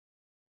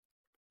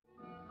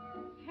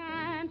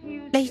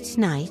Late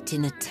night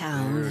in a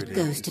town that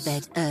goes to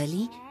bed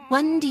early,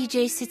 one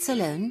DJ sits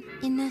alone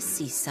in a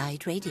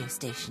seaside radio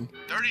station.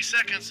 30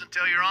 seconds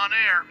until you're on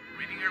air,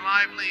 reading your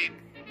live lead.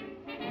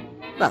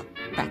 Well,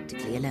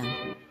 practically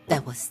alone.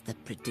 There was the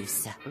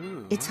producer.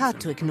 It's hard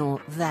to ignore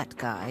that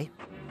guy.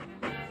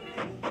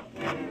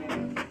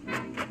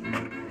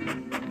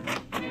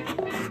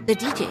 The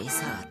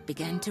DJ's heart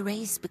began to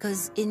race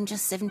because in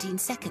just 17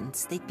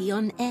 seconds they'd be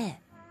on air.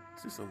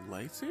 Is this a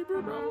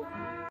lightsaber, bro?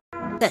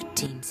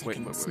 13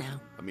 seconds wait.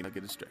 now. I mean, I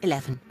get distracted.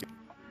 11.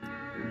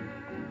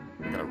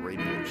 I got a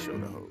radio show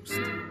to host.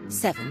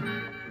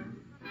 7.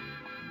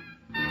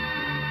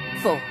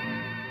 4.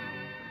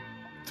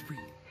 3,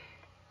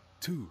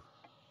 2,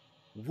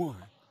 1.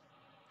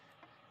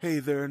 Hey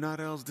there, Night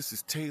Owls. This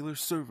is Taylor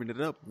serving it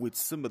up with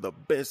some of the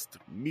best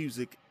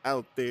music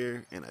out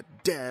there and a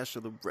dash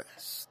of the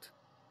rest.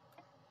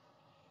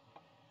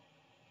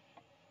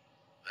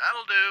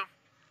 That'll do.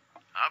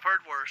 I've heard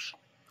worse.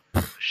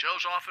 The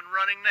show's off and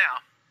running now.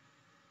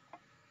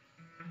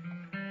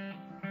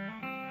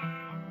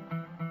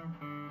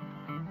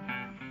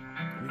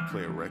 Let me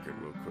play a record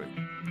real quick.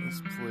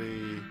 Let's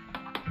play...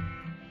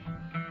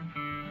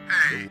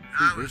 Hey,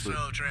 I was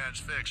so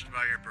transfixed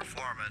by your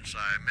performance,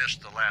 I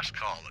missed the last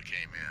call that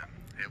came in.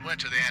 It went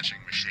to the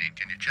answering machine.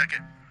 Can you check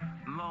it?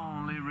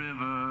 Lonely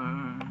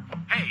river.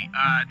 Hey,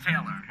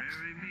 Taylor.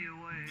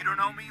 You don't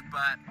know me,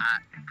 but I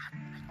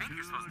think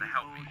you're supposed to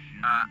help me.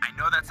 I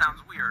know that sounds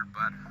weird,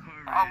 but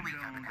all week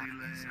I've been having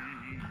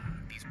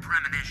these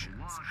premonitions,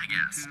 I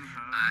guess.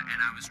 And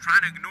I was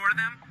trying to ignore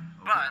them,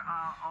 but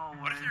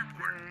what if they're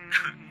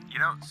important? You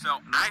know, so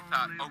I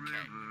thought,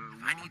 okay,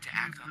 if I need to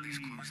act on these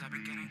clues I've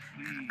been getting,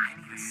 then I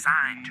need a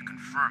sign to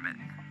confirm it.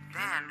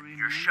 Then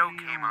your show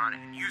came on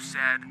and you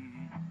said,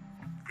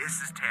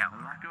 "This is Taylor,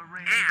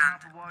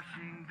 and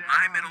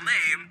my middle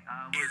name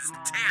is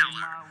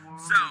Taylor.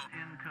 So,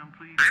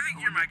 I think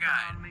you're my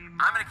guide.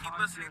 I'm gonna keep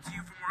listening to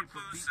you for more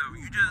clues, so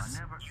you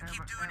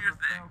keep doing your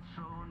thing."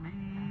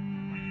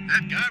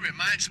 That guy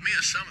reminds me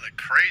of some of the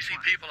crazy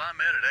people I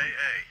met at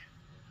AA.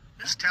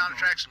 This town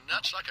attracts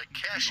nuts like a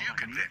cashew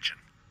convention.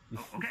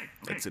 Okay.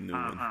 That's a new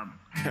one.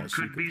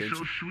 Could be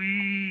so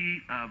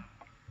sweet.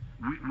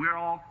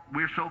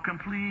 We're so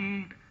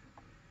complete.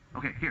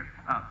 Okay, here.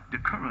 The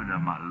current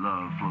of my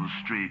love flows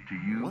straight to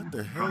you. What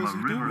the hell from is a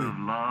he river doing? of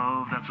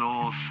love that's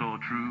all so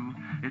true.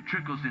 It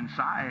trickles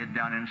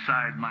down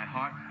inside my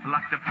heart,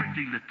 like the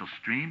pretty little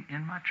stream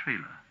in my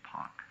trailer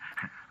park.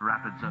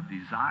 Rapids of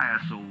desire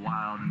so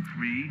wild and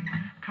free,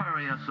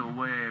 carry us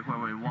away where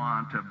we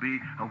want to be.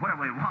 Where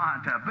we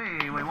want to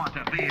be. We want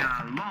to be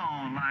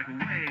alone, like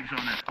waves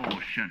on an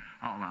ocean,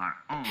 all our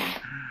own.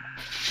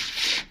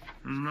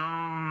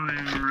 Lonely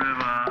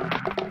river,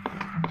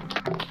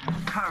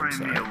 carry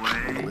me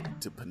away.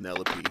 To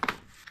Penelope.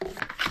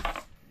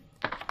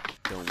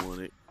 Don't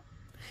want it.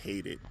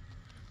 Hate it.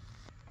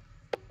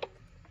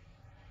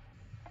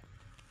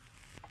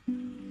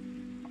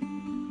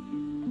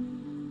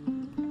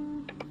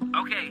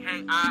 Okay,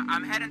 hey,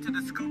 I'm heading to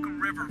the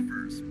Skookum River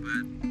first,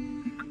 but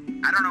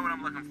I don't know what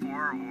I'm looking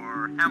for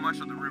or how much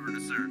of the river to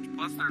search.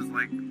 Plus, there's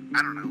like,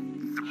 I don't know,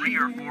 3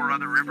 or 4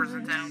 other rivers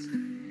in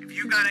town. If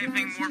you got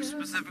anything more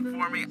specific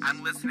for me,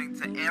 I'm listening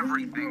to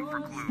everything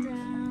for clues.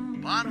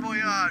 Bon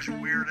voyage,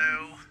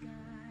 weirdo.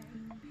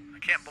 I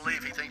can't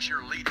believe he thinks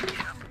you're leading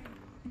him.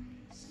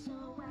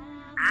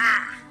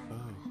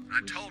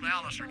 I told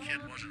Alice her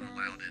kid wasn't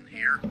allowed in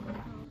here.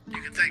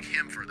 You can thank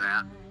him for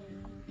that.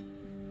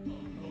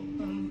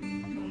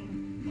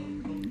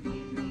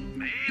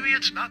 Maybe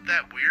it's not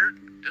that weird.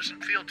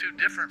 Doesn't feel too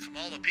different from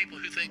all the people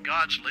who think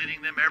God's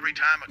leading them every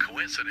time a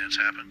coincidence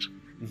happens.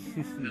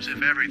 As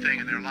if everything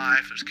in their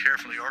life is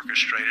carefully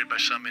orchestrated by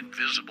some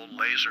invisible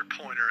laser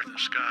pointer in the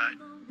sky.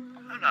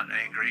 I'm not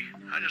angry.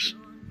 I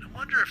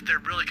wonder if they're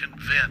really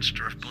convinced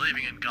or if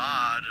believing in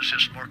God is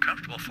just more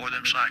comfortable for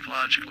them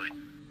psychologically.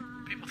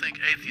 People think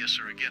atheists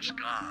are against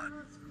God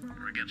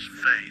or against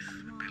faith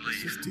and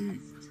belief.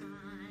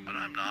 But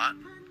I'm not.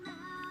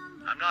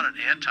 I'm not an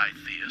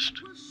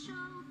anti-theist.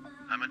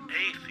 I'm an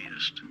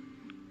atheist.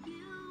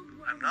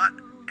 I'm not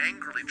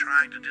angrily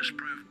trying to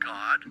disprove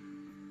God.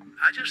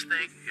 I just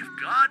think if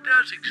God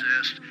does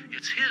exist,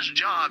 it's his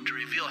job to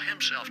reveal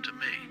himself to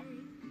me.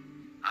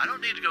 I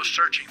don't need to go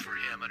searching for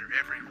him under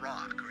every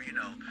rock or, in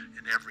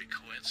every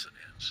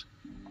coincidence.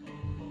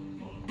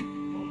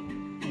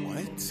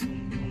 What?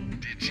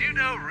 Did you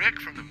know Rick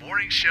from the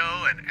morning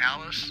show and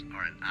Alice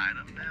are an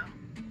item now?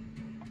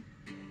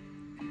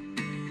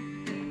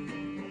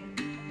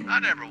 I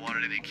never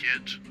wanted any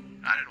kids.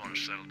 I didn't want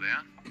to settle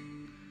down.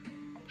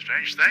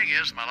 Strange thing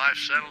is, my life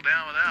settled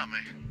down without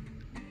me.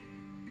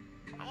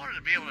 I wanted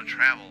to be able to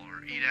travel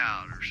or eat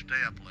out or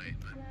stay up late,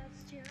 but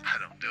I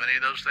don't do any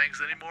of those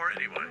things anymore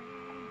anyway.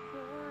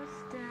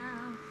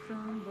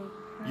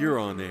 You're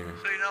on there.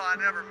 So, I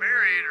never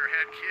married or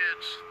had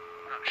kids.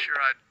 Not sure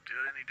I'd do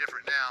it any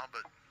different now,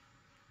 but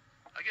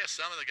I guess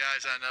some of the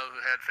guys I know who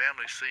had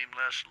families seem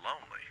less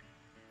lonely.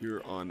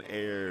 You're on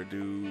air,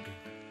 dude.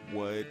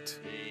 What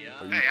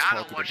are you Hey, I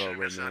don't talking want you about to right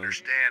now?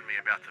 misunderstand me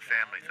about the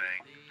family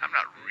thing. I'm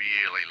not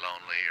really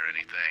lonely or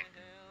anything.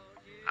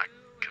 I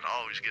could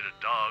always get a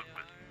dog,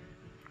 but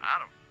I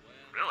don't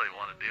really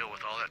want to deal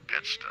with all that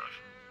pet stuff.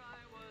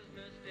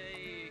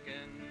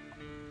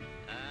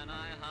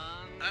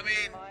 I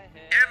mean,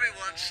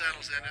 everyone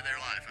settles into their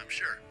life, I'm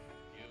sure.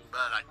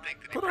 But I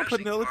think the Put on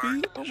depressing Penelope. part I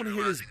is don't want to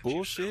hear this realizing that you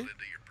bullshit. settled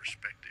into your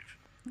perspective.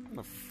 I'm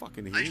gonna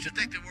fucking I hear used to it.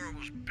 think the world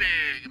was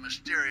big and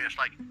mysterious,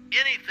 like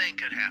anything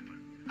could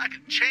happen. I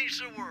could change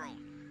the world,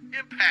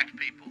 impact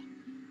people,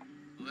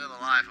 live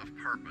a life of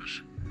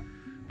purpose.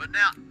 But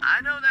now,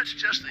 I know that's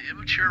just the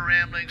immature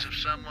ramblings of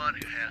someone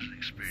who hasn't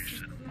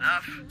experienced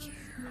enough of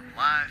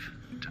life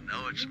to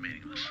know it's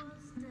meaningless.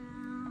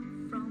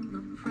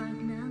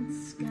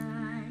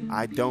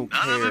 I don't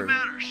None of it care.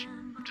 matters.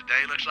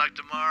 Today looks like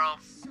tomorrow,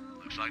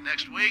 looks like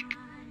next week,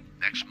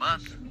 next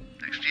month,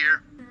 next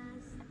year.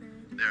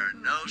 There are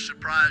no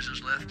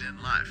surprises left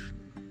in life.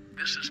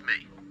 This is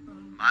me,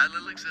 my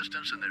little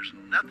existence, and there's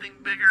nothing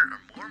bigger or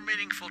more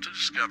meaningful to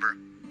discover.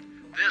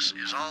 This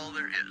is all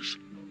there is.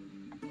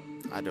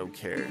 I don't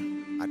care.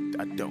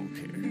 I don't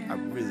care. I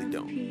really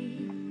don't.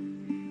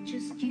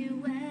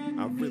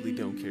 I really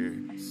don't care.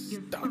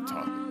 Stop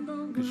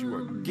talking, because you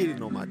are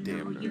getting on my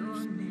damn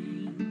nerves.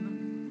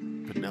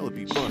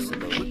 Penelope busting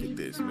though. Look at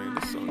this, man.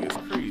 This song is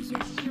crazy.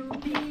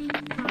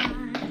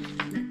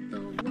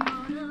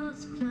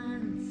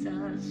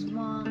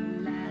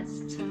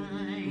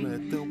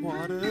 Let the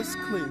waters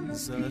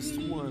cleanse us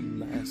one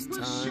last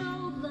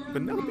time.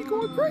 Penelope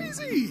going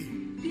crazy.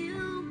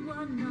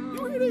 You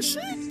hear this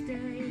shit?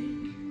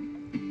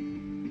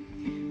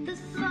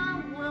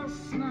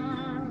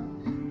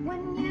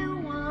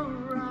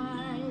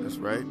 That's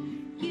right.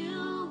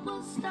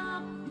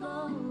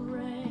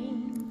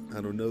 I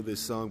don't know this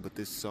song, but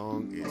this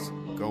song is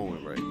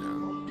going right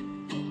now.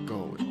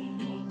 Going.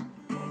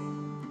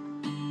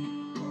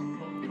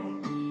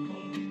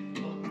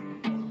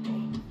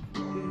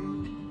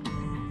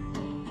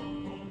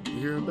 You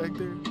hear him back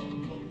there?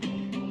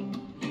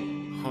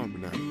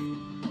 Harmonizing.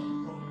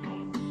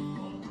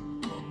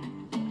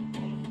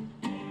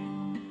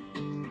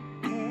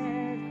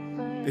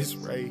 This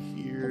right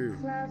here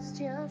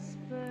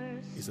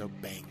is a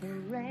banger.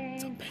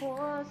 It's a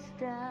banger.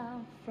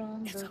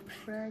 It's a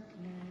banger.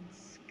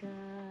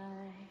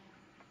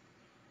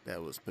 That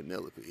was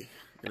Penelope.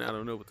 And I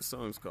don't know what the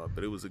song's called,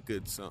 but it was a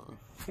good song.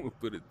 We'll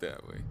put it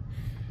that way.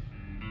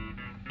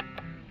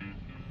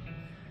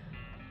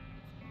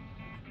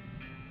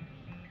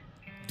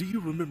 Do you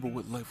remember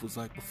what life was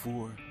like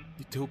before?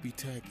 Utopia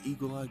Tech,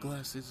 eagle eye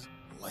glasses?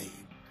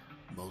 Lame.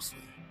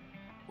 Mostly.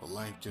 Well,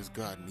 life just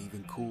gotten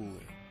even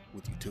cooler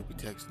with Utopia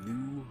Tech's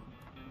new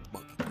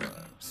monkey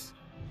gloves.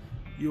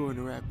 You'll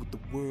interact with the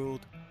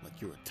world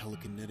like you're a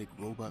telekinetic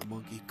robot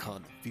monkey caught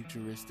in a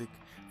futuristic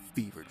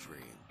fever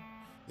dream.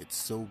 It's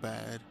so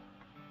bad,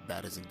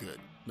 bad isn't good.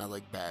 Not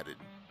like bad,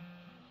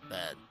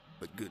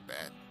 but good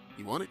bad.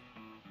 You want it?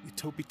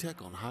 Utopia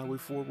Tech on Highway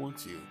 4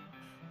 wants you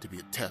to be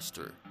a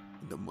tester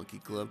in the Monkey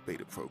Glove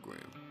Beta Program.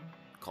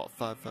 Call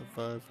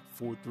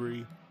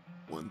 555-4313.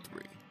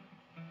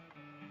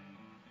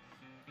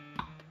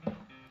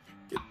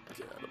 Get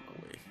out of my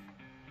way.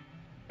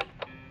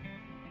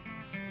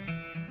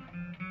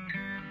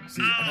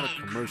 See, I got a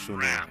commercial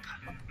now.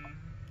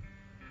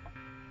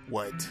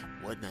 What?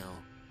 What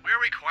now? We're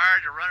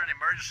required to run an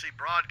emergency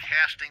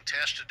broadcasting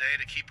test today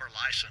to keep our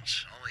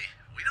license. Only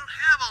we don't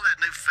have all that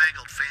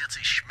newfangled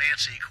fancy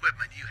schmancy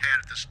equipment you had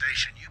at the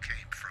station you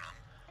came from.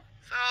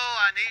 So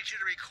I need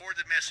you to record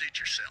the message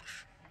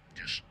yourself.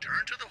 Just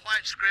turn to the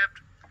white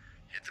script,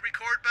 hit the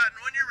record button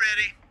when you're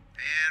ready,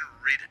 and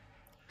read it.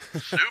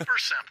 Super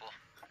simple.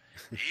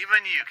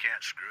 Even you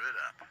can't screw it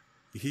up.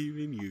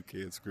 Even you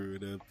can't screw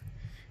it up.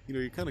 You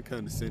know, you're kind of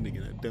condescending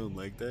and I don't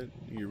like that.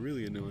 You're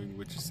really annoying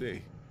what you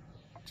say.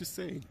 Just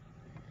saying.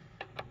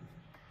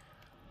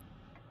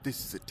 This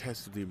is a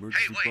test of the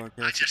emergency Hey, wait,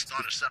 broadcast. I just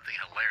thought of something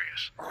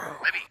hilarious.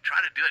 Maybe try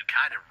to do it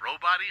kind of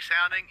robot-y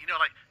sounding. You know,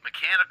 like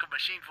mechanical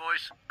machine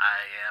voice. I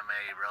am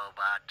a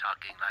robot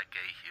talking like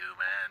a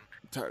human.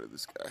 I'm tired of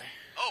this guy.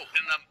 Oh,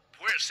 and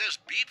where it says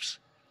beeps,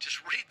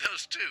 just read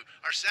those too.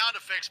 Our sound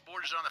effects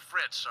board is on the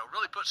fritz, so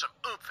really put some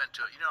oomph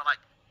into it. You know,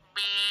 like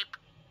beep,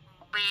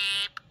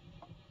 beep.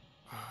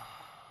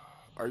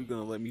 Are you going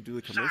to let me do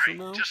the commercial Sorry,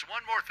 now? just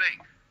one more thing.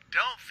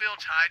 Don't feel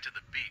tied to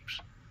the beeps.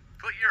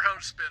 Put your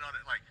own spin on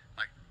it, like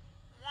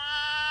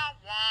wah,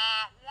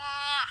 wah,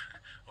 wah,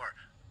 or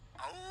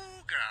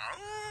ooga,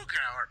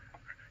 ooga, or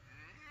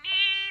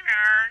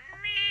neener,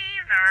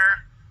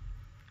 neener.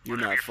 You're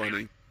not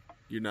funny.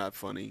 You're not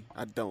funny.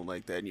 I don't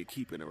like that, and you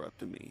keep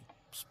interrupting me.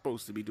 I'm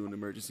supposed to be doing an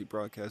emergency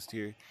broadcast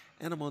here,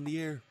 and I'm on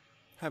the air.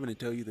 Having to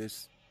tell you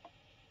this.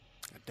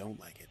 I don't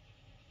like it.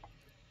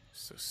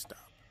 So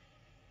stop.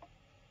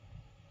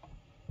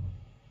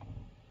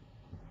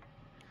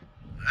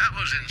 That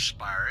was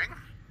inspiring.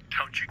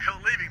 Don't you go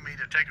leaving me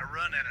to take a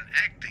run at an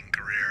acting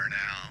career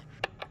now.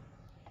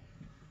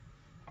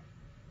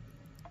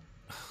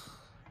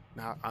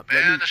 Now,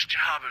 Man, this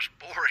job is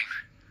boring.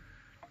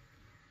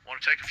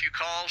 Want to take a few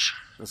calls?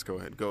 Let's go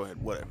ahead. Go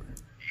ahead. Whatever.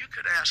 You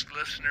could ask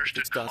listeners to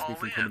It stops call me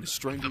from in coming to with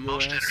strangle the your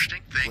most ass.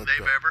 interesting thing Let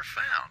they've go. ever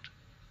found.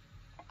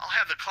 I'll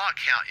have the clock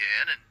count you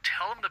in and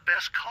tell them the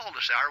best call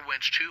this hour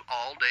wins 2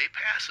 all-day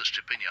passes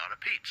to Pinata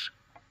Pete's.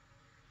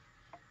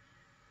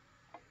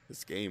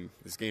 This game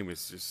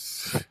is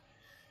just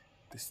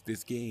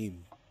this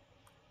game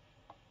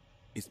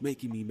is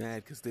making me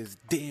mad because this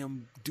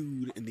damn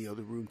dude in the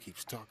other room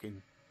keeps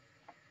talking,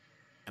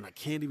 and I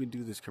can't even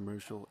do this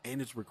commercial,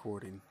 and it's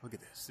recording. Look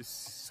at this. This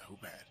is so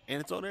bad, and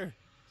it's on air.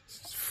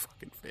 This is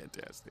fucking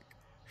fantastic.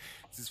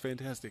 This is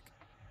fantastic.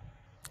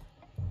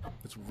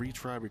 Let's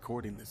retry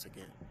recording this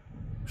again,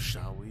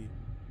 shall we?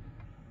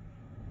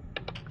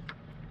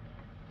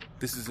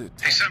 This is it.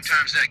 Hey,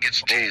 sometimes that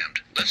gets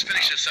jammed. Let's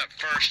finish this up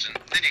first, and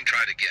then you can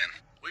try it again.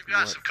 We've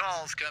got some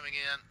calls coming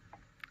in.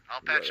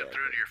 I'll patch them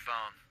through to your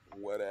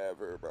phone.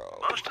 Whatever,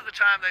 bro. Most of the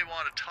time they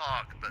want to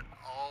talk, but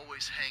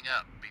always hang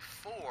up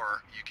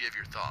before you give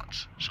your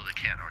thoughts, so they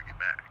can't argue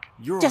back.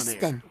 You're on Just air.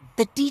 then,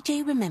 the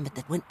DJ remembered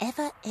that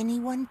whenever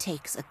anyone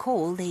takes a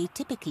call, they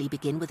typically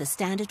begin with a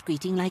standard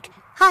greeting like,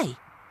 "Hi,"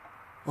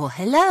 or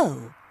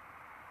 "Hello."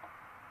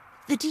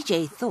 The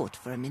DJ thought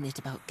for a minute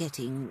about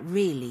getting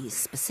really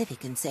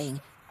specific and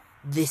saying,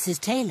 "This is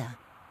Taylor.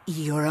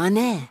 You're on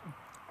air.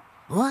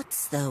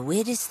 What's the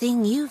weirdest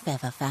thing you've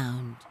ever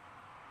found?"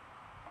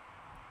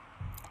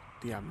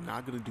 Yeah, I'm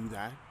not gonna do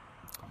that.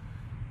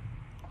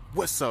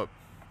 What's up?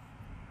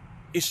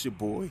 It's your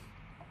boy.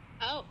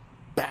 Oh,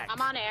 Back. I'm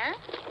on air?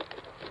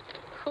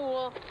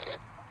 Cool.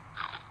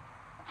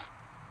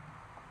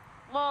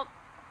 Well,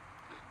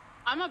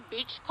 I'm a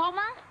beachcomber.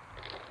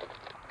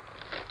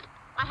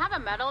 I have a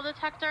metal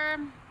detector.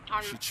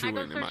 She's I chewing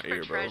go in my search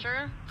ear, for bro.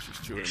 treasure. She's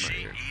chewing Is in my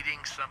she ear.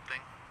 eating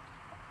something?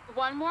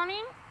 One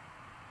morning,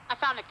 I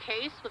found a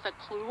case with a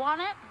clue on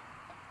it.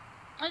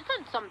 It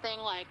said something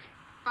like,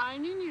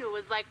 "Finding you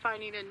was like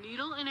finding a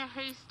needle in a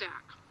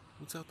haystack."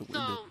 What's out the window?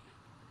 So,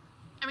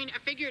 I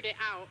figured it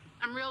out.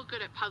 I'm real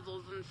good at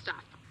puzzles and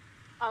stuff.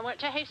 I went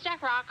to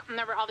Haystack Rock, and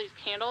there were all these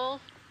candles,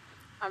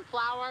 and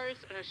flowers,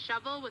 and a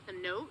shovel with a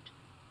note.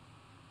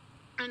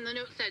 And the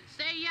note said,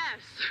 "Say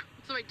yes."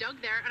 So I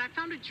dug there, and I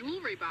found a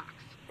jewelry box.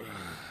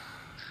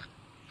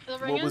 The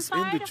ring What was in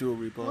the inside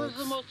jewelry box? was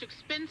the most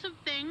expensive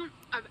thing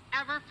I've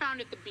ever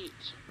found at the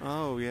beach.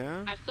 Oh,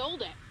 yeah? I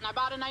sold it, and I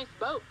bought a nice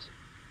boat.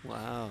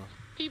 Wow.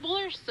 People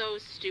are so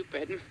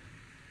stupid.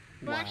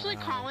 We're actually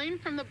Wow. calling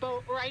from the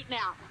boat right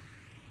now.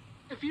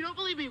 If you don't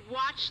believe me,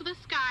 watch the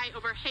sky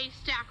over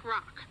Haystack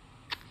Rock.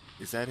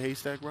 Is that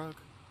Haystack Rock?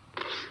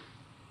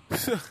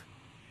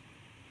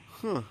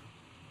 Huh.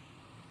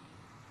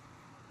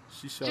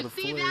 She shot Did a you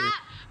see flare.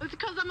 that? It's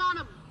because I'm on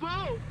a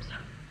boat.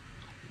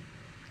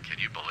 Can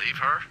you believe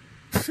her?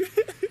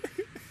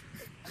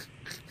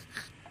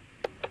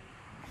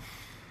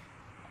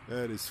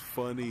 That is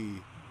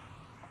funny.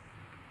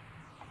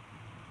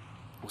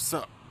 What's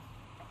up?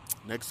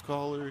 Next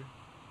caller?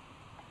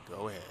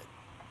 Go ahead.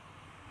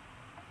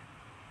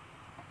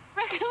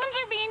 Raccoons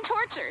are being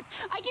tortured.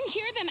 I can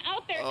hear them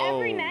out there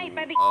every night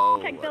by the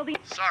tech building.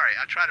 Sorry,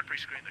 I try to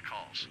pre-screen the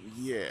calls.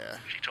 Yeah.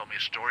 She told me a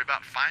story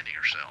about finding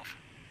herself.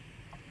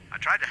 I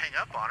tried to hang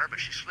up on her, but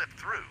she slipped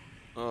through.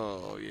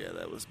 Oh, yeah,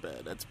 that was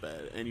bad. That's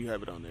bad. And you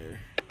have it on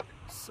there.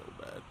 So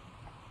bad.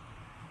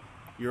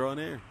 You're on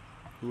air.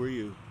 Who are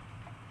you?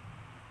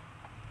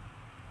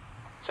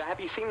 So have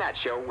you seen that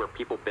show where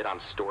people bid on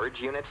storage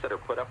units that are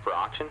put up for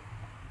auction?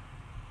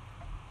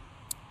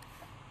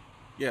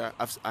 Yeah,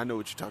 I know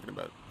what you're talking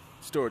about.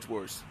 Storage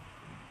Wars.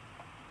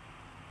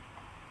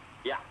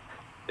 Yeah.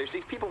 There's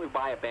these people who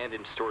buy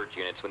abandoned storage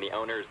units when the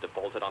owner is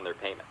defaulted on their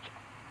payments.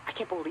 I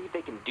can't believe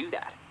they can do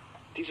that.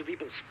 These are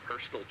people's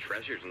personal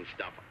treasures and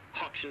stuff,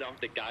 auctioned off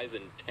to guys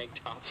in tank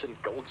tops and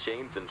gold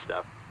chains and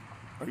stuff.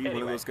 Are you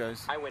one of those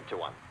guys? I went to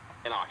one,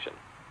 an auction,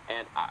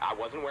 and I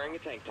wasn't wearing a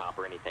tank top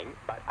or anything,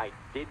 but I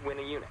did win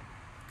a unit.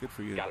 Good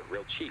for you. Got it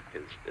real cheap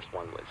because this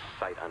one was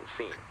sight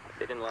unseen.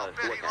 They didn't let us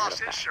bet look he ahead lost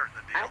of his time. shirt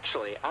in the deal.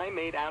 Actually, I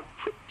made out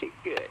pretty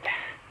good.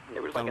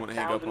 There was I like don't wanna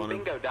hang up 1,000 on him.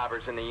 bingo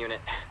daubers in the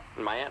unit.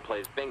 And my aunt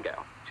plays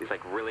bingo. She's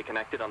like really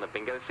connected on the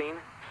bingo scene,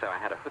 so I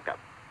had a hookup.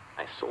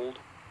 I sold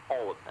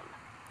all of them.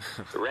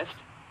 The rest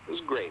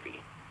was gravy.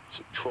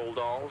 Some troll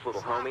dolls,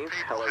 little Some homies,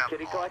 people Hello have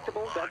Kitty all the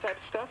collectibles, luck. that type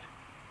of stuff.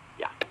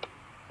 Yeah,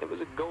 it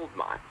was a gold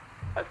mine.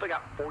 I still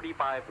got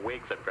 45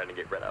 wigs I'm trying to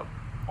get rid of.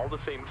 All the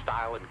same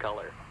style and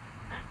color.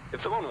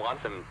 If someone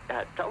wants them,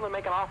 tell them to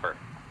make an offer.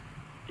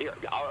 Here,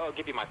 I'll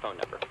give you my phone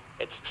number.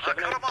 It's Cut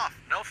them off.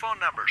 No phone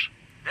numbers.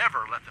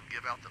 Never let them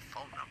give out the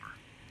phone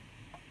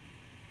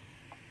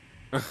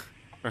number.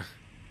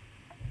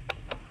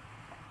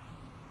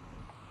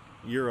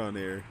 You're on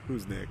air.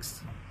 Who's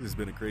next? This has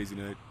been a crazy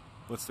night.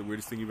 What's the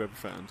weirdest thing you've ever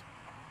found?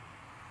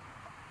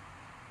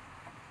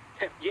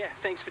 Yeah,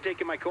 thanks for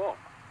taking my call.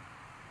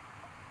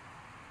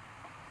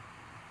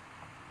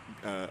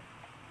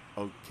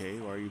 Okay,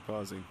 why are you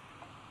pausing?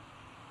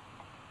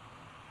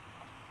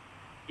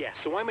 Yeah,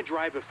 so I'm a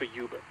driver for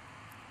Uber.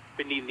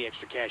 Been needing the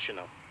extra cash, you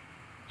know.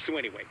 So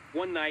anyway,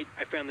 one night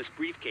I found this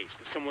briefcase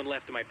that someone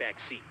left in my back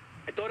seat.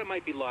 I thought it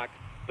might be locked,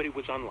 but it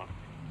was unlocked.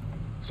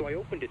 So I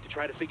opened it to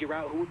try to figure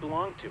out who it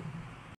belonged to.